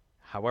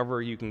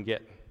 However you can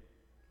get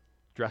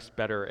dressed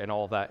better and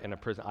all that in a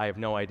prison, I have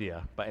no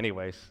idea. But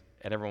anyways,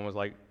 and everyone was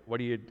like, what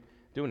are you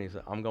doing? He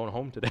said, I'm going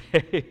home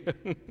today.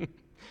 And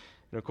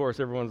of course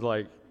everyone's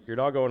like, you're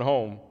not going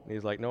home. And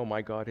he's like, no,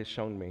 my God has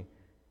shown me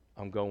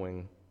I'm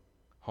going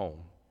home.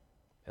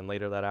 And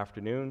later that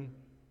afternoon,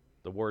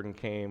 the warden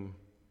came,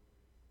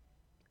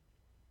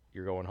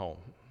 you're going home.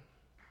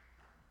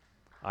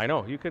 I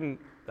know, you can,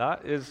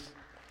 that is,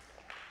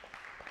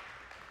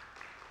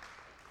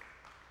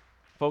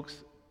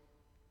 folks,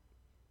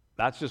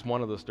 that's just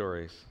one of the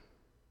stories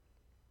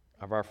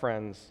of our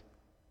friends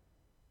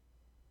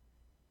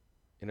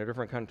in a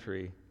different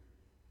country,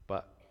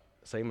 but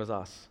same as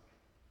us.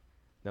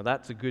 Now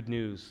that's a good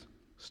news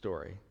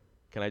story.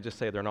 Can I just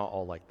say they're not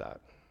all like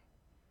that?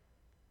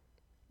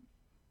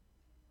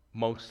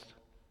 Most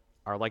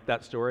are like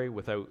that story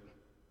without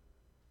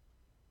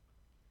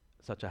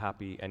such a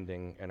happy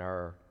ending in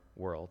our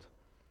world.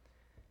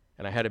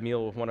 And I had a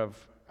meal with one of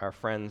our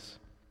friends,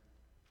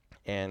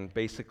 and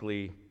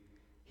basically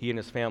he and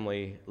his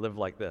family live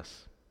like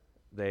this.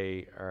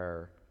 They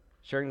are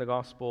sharing the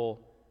gospel,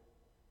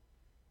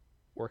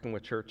 working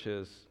with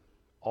churches,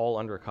 all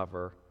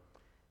undercover,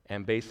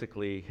 and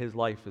basically his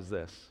life is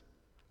this.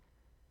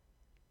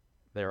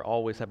 They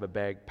always have a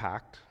bag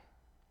packed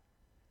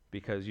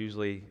because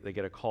usually they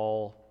get a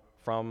call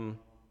from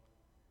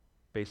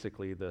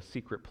basically the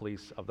secret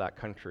police of that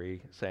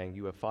country saying,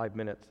 you have 5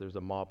 minutes, there's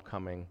a mob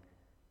coming,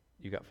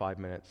 you got 5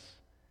 minutes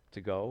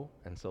to go.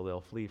 And so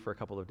they'll flee for a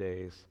couple of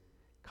days,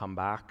 come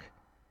back,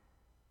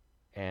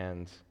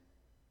 and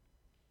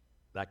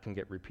that can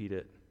get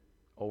repeated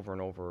over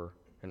and over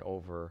and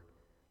over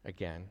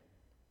again.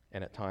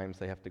 And at times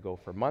they have to go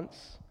for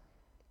months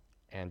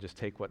and just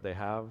take what they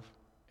have,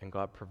 and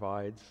God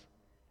provides.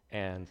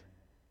 And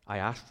I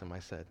asked him, I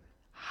said,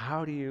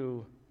 how do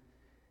you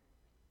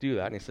do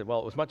that? And he said, well,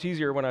 it was much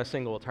easier when I was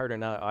single. It's harder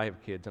now that I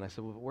have kids. And I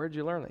said, well, where did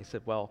you learn that? He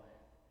said, well,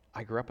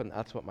 I grew up and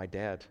that's what my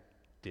dad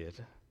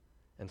did.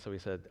 And so he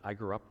said, I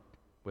grew up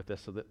with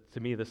this, so that to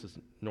me this is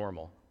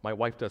normal. My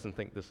wife doesn't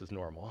think this is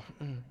normal.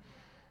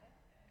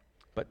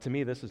 But to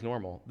me this is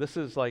normal. This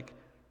is like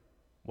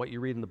what you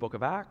read in the book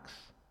of Acts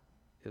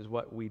is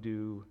what we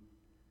do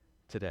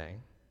today.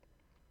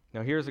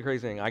 Now here's the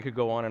crazy thing. I could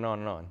go on and on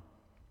and on.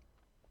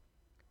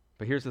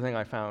 But here's the thing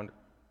I found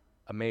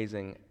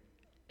amazing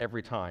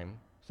every time.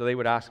 So they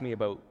would ask me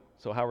about,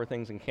 so how are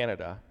things in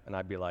Canada? And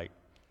I'd be like,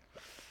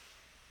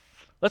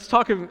 let's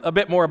talk a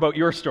bit more about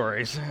your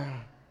stories.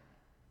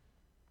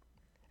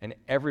 And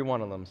every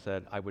one of them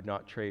said, I would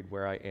not trade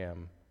where I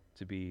am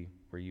to be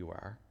where you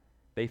are.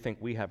 They think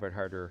we have it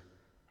harder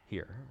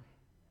here.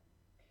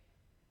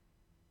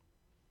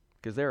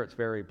 Because there it's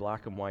very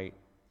black and white,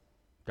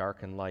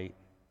 dark and light,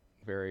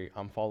 very,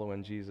 I'm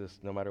following Jesus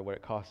no matter what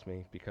it costs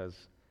me, because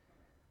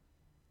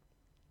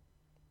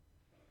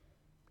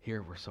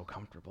here we're so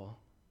comfortable.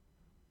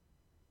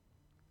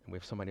 And we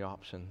have so many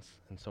options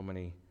and so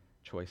many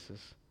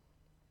choices.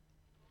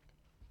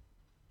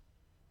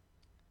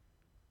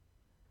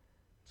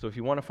 So if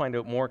you want to find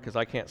out more, because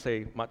I can't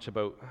say much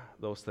about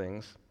those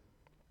things,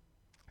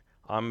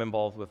 I'm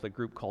involved with a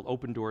group called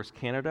Open Doors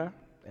Canada,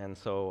 and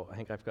so I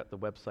think I've got the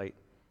website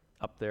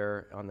up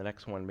there on the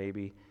next one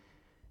maybe,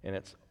 and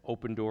it's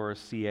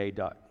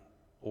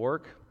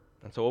opendoorsca.org.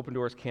 And so Open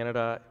Doors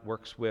Canada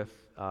works with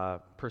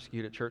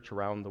persecuted church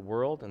around the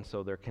world, and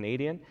so they're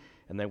Canadian,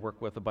 and they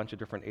work with a bunch of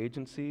different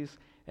agencies.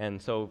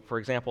 And so, for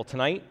example,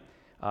 tonight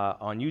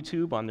on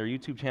YouTube, on their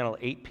YouTube channel,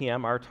 8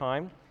 p.m. our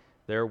time,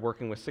 they're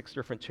working with 6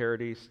 different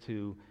charities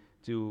to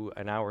do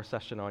an hour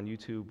session on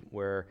YouTube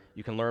where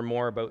you can learn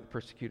more about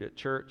persecuted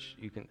church.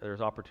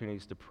 There's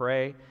opportunities to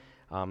pray.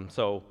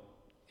 So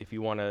if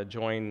you want to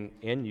join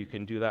in, you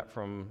can do that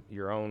from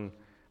your own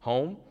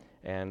home.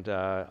 And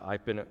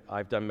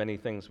I've done many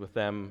things with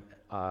them,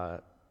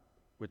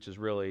 which is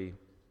really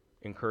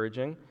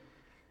encouraging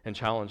and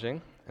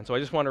challenging. And so I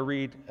just want to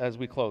read, as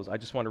we close, I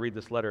just want to read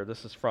this letter.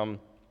 This is from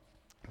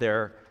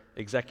their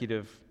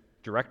executive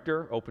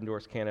director, Open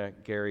Doors Canada,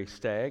 Gary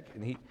Stagg.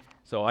 And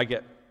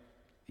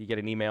you get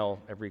an email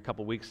every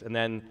couple weeks, and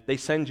then they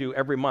send you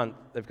every month,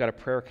 they've got a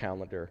prayer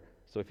calendar.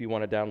 So if you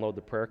want to download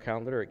the prayer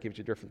calendar, it gives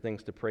you different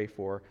things to pray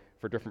for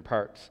different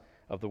parts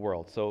of the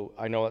world. So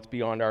I know that's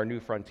beyond our New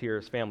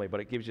Frontiers family, but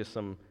it gives you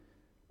some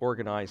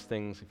organized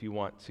things if you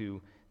want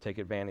to take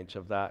advantage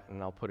of that,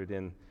 and I'll put it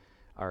in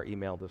our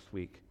email this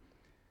week.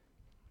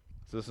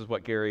 So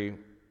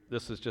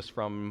this is just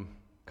from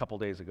a couple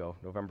days ago,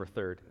 November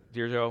 3rd.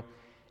 Dear Joe,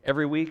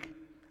 every week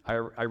I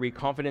read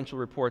confidential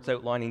reports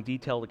outlining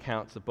detailed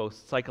accounts of both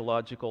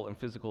psychological and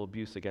physical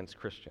abuse against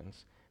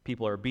Christians.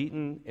 People are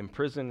beaten,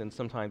 imprisoned, and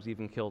sometimes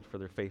even killed for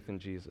their faith in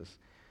Jesus.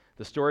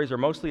 The stories are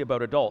mostly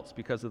about adults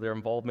because of their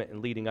involvement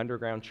in leading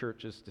underground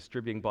churches,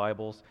 distributing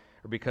Bibles,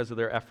 or because of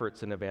their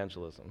efforts in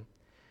evangelism.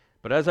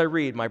 But as I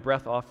read, my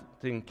breath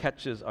often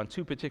catches on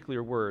 2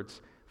 particular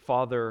words,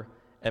 father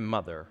and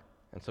mother.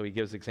 And so he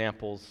gives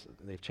examples.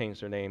 They've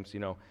changed their names.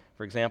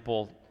 For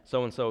example,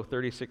 so-and-so,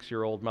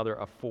 36-year-old mother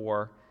of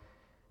 4.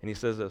 And he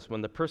says this,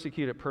 when the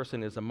persecuted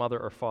person is a mother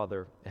or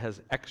father, it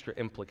has extra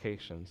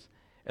implications,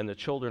 and the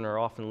children are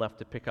often left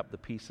to pick up the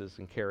pieces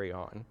and carry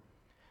on.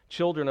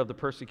 Children of the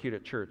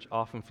persecuted church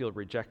often feel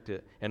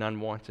rejected and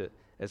unwanted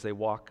as they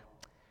walk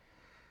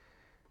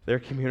their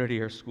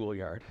community or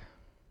schoolyard.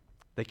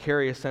 They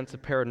carry a sense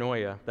of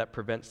paranoia that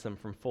prevents them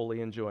from fully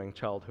enjoying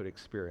childhood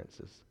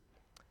experiences.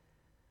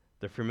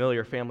 Their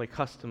familiar family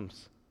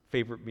customs,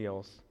 favorite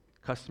meals,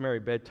 customary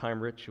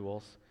bedtime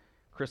rituals,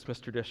 Christmas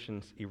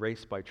traditions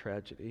erased by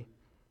tragedy.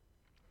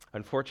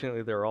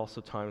 Unfortunately, there are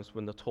also times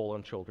when the toll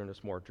on children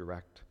is more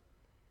direct.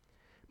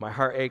 My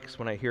heart aches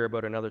when I hear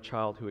about another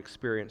child who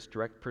experienced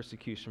direct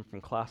persecution from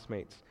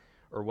classmates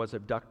or was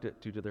abducted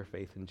due to their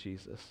faith in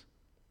Jesus.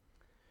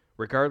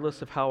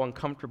 Regardless of how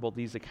uncomfortable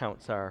these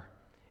accounts are,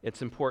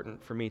 it's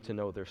important for me to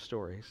know their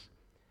stories.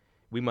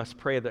 We must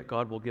pray that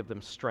God will give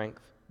them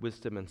strength,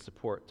 wisdom, and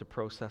support to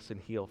process and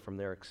heal from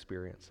their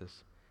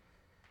experiences.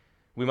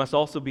 We must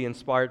also be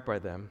inspired by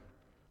them.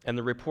 And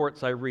the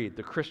reports I read,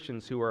 the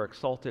Christians who are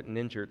exalted and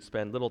injured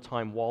spend little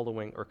time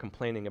wallowing or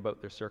complaining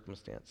about their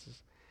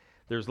circumstances.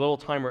 There's little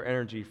time or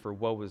energy for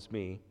woe is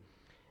me.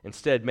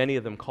 Instead, many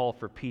of them call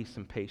for peace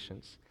and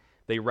patience.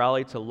 They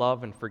rally to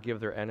love and forgive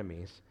their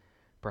enemies.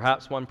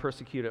 Perhaps one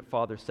persecuted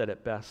father said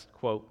it best,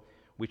 quote,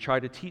 "We try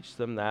to teach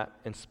them that,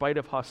 in spite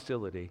of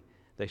hostility,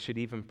 they should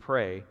even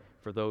pray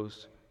for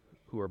those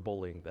who are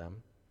bullying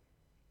them."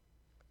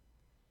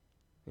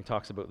 He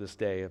talks about this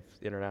day, of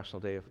the International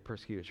Day of the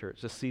Persecuted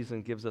Church. This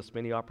season gives us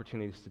many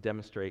opportunities to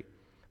demonstrate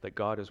that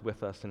God is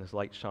with us and his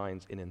light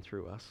shines in and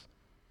through us.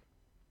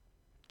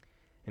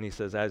 And he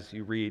says, as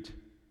you read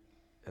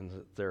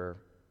in their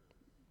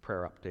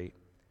prayer update,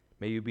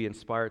 may you be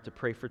inspired to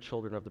pray for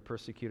children of the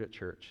persecuted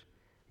church.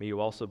 May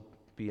you also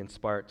be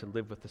inspired to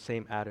live with the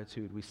same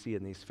attitude we see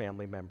in these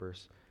family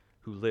members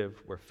who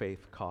live where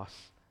faith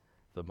costs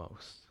the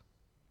most.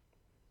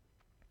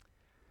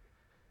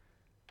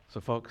 So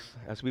folks,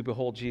 as we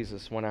behold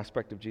Jesus, one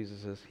aspect of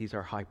Jesus is he's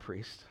our high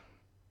priest.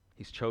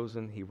 He's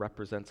chosen, he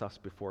represents us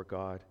before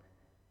God.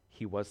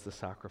 He was the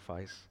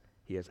sacrifice.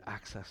 He has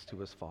access to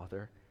his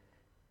Father.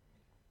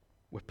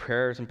 With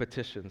prayers and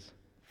petitions,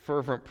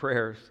 fervent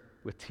prayers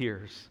with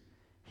tears,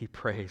 he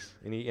prays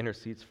and he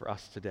intercedes for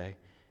us today.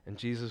 And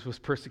Jesus was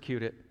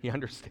persecuted. He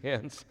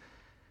understands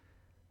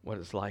what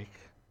it's like.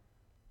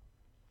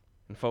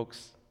 And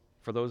folks,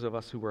 for those of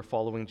us who are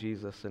following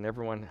Jesus, and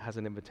everyone has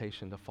an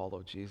invitation to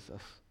follow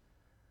Jesus,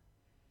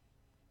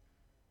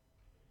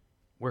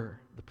 we're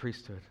the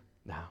priesthood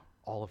now,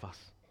 all of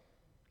us.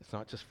 It's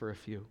not just for a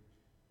few.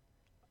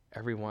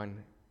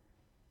 Everyone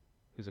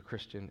who's a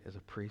Christian is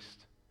a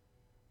priest.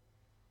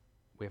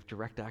 We have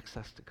direct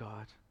access to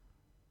God.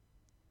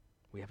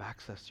 We have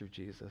access through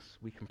Jesus.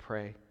 We can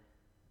pray.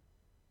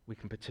 We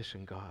can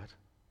petition God.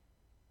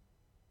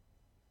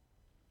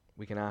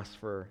 We can ask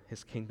for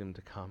his kingdom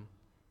to come,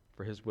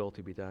 for his will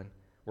to be done.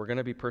 We're going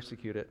to be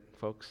persecuted,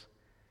 folks.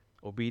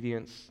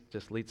 Obedience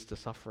just leads to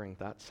suffering.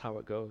 That's how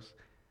it goes.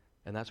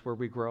 And that's where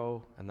we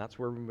grow, and that's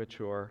where we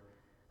mature,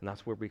 and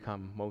that's where we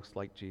become most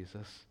like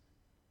Jesus.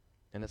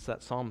 And it's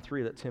that Psalm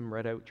 3 that Tim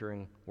read out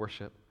during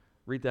worship.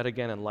 Read that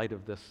again in light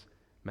of this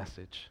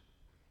message.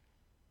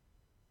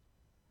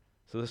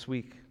 So this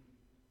week,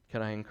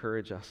 can I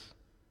encourage us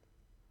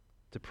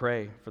to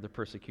pray for the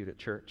persecuted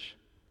church?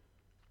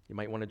 You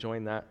might want to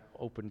join that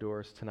Open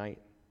Doors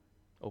tonight,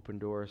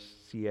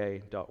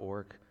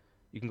 opendoorsca.org.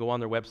 You can go on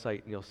their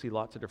website and you'll see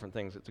lots of different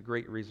things. It's a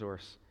great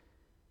resource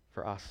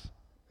for us,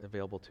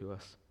 available to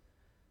us.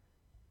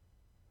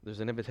 There's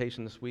an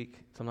invitation this week.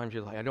 Sometimes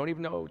you're like, I don't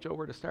even know, Joe,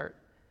 where to start.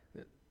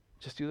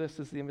 Just do this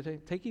as the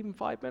invitation. Take even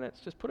 5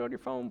 minutes. Just put it on your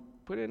phone,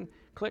 put in,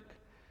 click,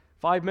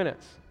 5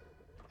 minutes,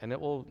 and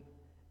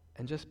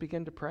just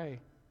begin to pray.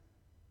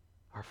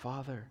 Our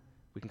Father,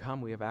 we can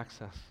come, we have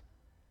access.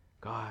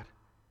 God,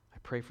 I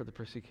pray for the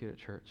persecuted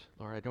church.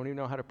 Lord, I don't even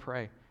know how to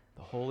pray.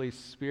 The Holy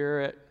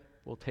Spirit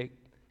will take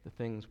the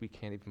things we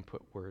can't even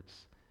put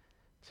words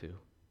to.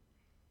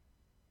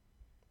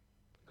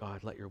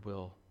 God, let your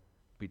will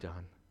be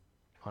done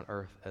on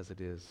earth as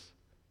it is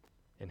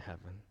in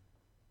heaven.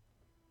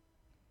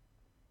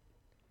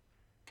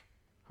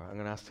 All right, I'm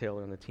going to ask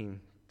Taylor and the team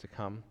to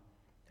come,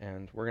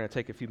 and we're going to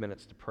take a few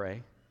minutes to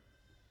pray.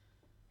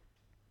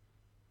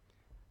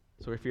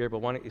 So if you're able,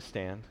 why don't you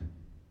stand?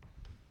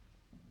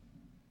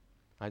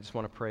 I just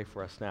want to pray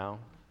for us now,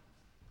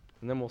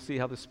 and then we'll see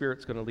how the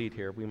Spirit's going to lead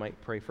here. We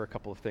might pray for a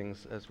couple of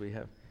things as we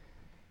have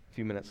a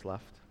few minutes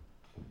left.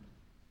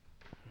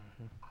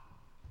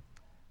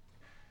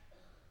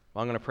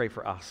 Well, I'm going to pray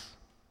for us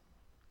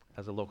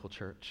as a local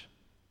church,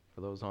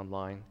 for those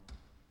online.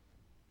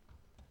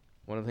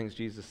 One of the things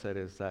Jesus said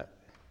is that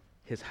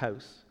his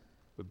house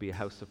would be a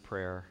house of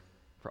prayer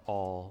for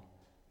all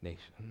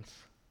nations.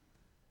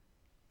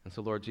 And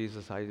so, Lord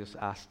Jesus, I just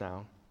ask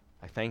now,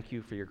 I thank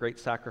you for your great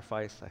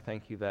sacrifice. I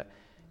thank you that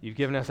you've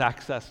given us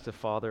access to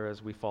Father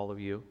as we follow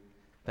you.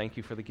 Thank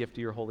you for the gift of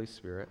your Holy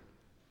Spirit.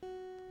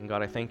 And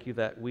God, I thank you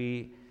that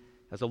we,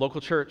 as a local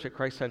church at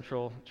Christ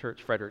Central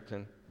Church,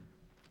 Fredericton,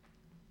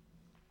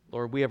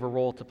 Lord, we have a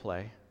role to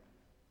play.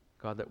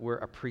 God, that we're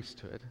a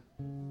priesthood.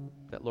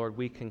 That, Lord,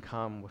 we can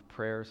come with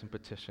prayers and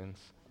petitions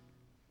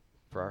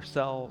for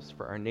ourselves,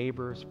 for our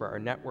neighbors, for our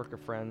network of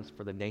friends,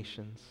 for the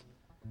nations.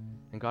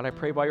 And God, I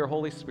pray by your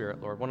Holy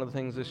Spirit, Lord, one of the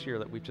things this year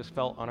that we've just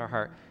felt on our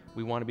heart,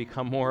 we want to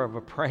become more of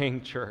a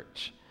praying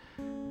church.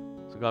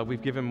 So God,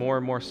 we've given more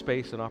and more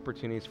space and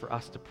opportunities for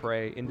us to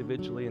pray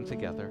individually and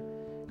together.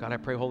 God, I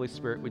pray, Holy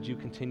Spirit, would you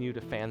continue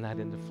to fan that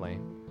into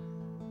flame?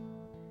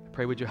 I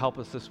pray, would you help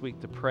us this week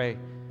to pray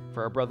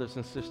for our brothers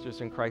and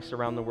sisters in Christ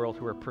around the world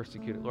who are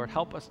persecuted. Lord,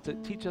 help us to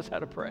teach us how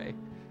to pray.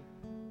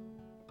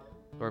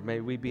 Lord, may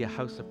we be a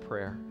house of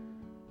prayer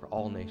for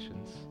all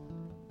nations.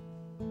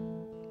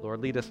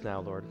 Lord, lead us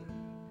now, Lord.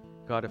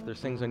 God, if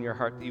there's things on your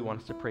heart that you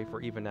want us to pray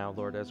for even now,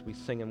 Lord, as we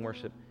sing and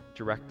worship,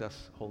 direct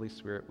us, Holy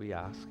Spirit, we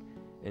ask.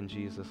 In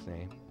Jesus'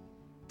 name,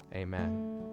 amen.